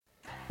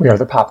We are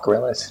the Pop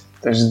Gorillas.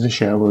 This is the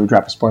show where we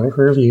drop a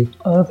spoiler-free review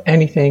of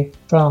anything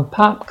from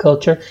pop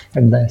culture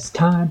in less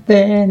time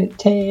than it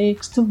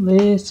takes to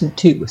listen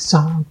to a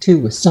song,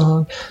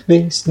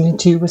 listening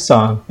to a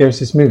song. There's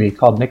this movie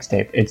called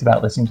Mixtape. It's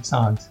about listening to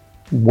songs.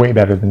 Way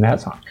better than that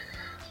song.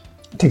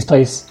 It takes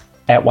place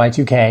at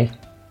Y2K,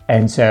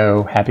 and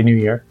so Happy New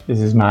Year.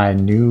 This is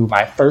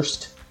my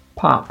first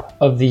pop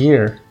of the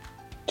year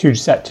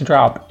set to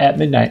drop at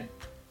midnight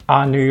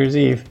on New Year's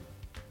Eve.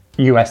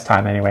 US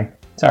time anyway.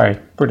 Sorry,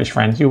 British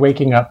friends. You're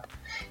waking up.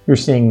 You're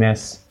seeing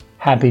this.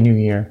 Happy New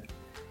Year.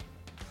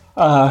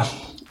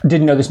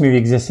 Didn't know this movie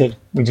existed.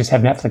 We just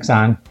have Netflix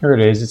on. Here it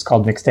is. It's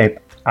called Mixtape.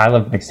 I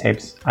love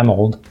mixtapes. I'm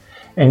old.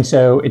 And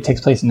so it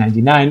takes place in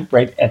 99,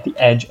 right at the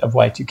edge of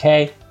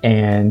Y2K.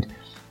 And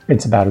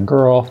it's about a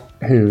girl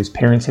whose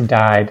parents have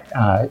died.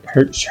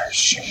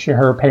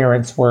 Her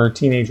parents were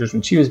teenagers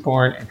when she was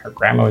born, and her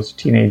grandma was a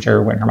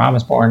teenager when her mom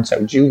was born.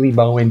 So Julie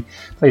Bowen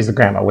plays the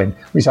grandma. When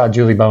we saw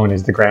Julie Bowen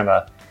as the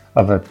grandma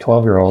of a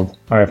 12-year-old,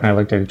 my wife and I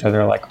looked at each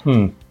other like,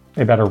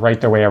 they better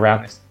write their way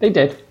around this. They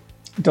did.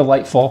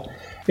 Delightful.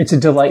 It's a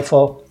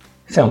delightful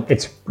film.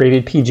 It's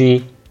rated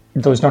PG.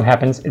 Those don't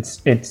happen.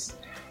 It's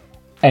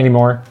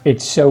anymore.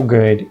 It's so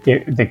good.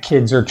 The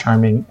kids are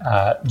charming.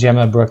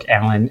 Gemma Brooke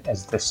Allen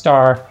as the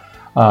star.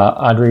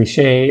 Audrey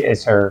Shea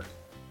is her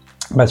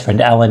best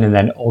friend Ellen, and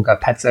then Olga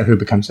Petza, who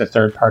becomes the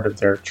third part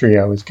of their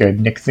trio, is good.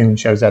 Nick Thune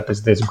shows up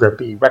as this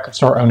grumpy record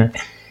store owner.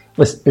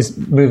 This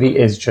movie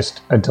is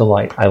just a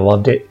delight. I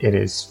loved it.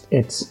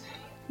 It's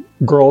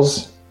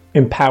girls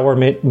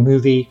empowerment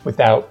movie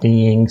without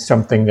being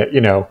something that,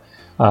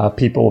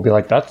 people will be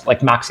like, that's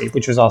like Moxie,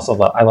 which was also,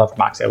 I loved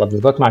Moxie. I loved the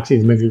book Moxie.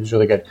 The movie was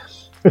really good.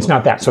 It's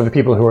not that. So the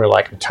people who are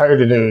like, I'm tired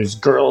of those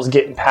girls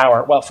getting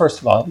power. Well, first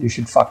of all, you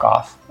should fuck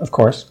off. Of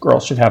course,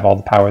 girls should have all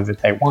the power that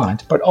they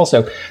want. But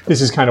also,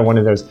 this is kind of one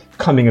of those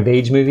coming of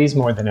age movies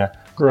more than a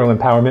girl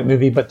empowerment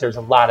movie. But there's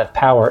a lot of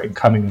power in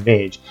coming of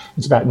age.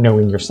 It's about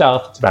knowing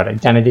yourself. It's about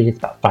identity. It's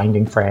about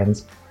finding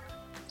friends.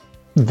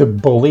 The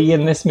bully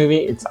in this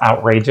movie, it's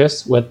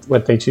outrageous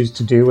what they choose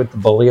to do with the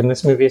bully in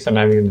this movie. So I'm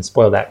not even going to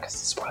spoil that because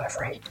it's spoiler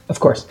free, of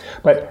course.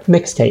 But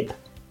Mixtape.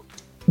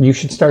 You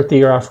should start the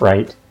year off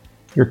right.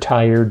 You're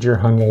tired, you're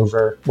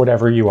hungover,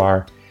 whatever you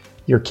are.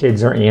 Your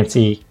kids are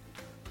antsy.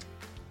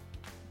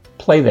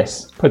 Play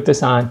this. Put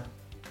this on.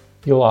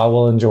 You all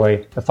will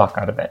enjoy the fuck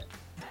out of it.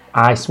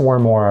 I swore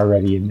more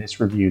already in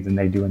this review than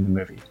they do in the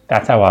movie.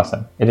 That's how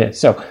awesome it is.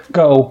 So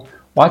go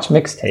watch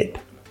Mixtape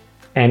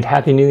and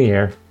Happy New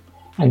Year.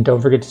 And don't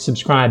forget to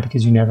subscribe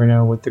because you never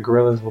know what the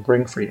gorillas will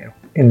bring for you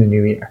in the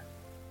new year.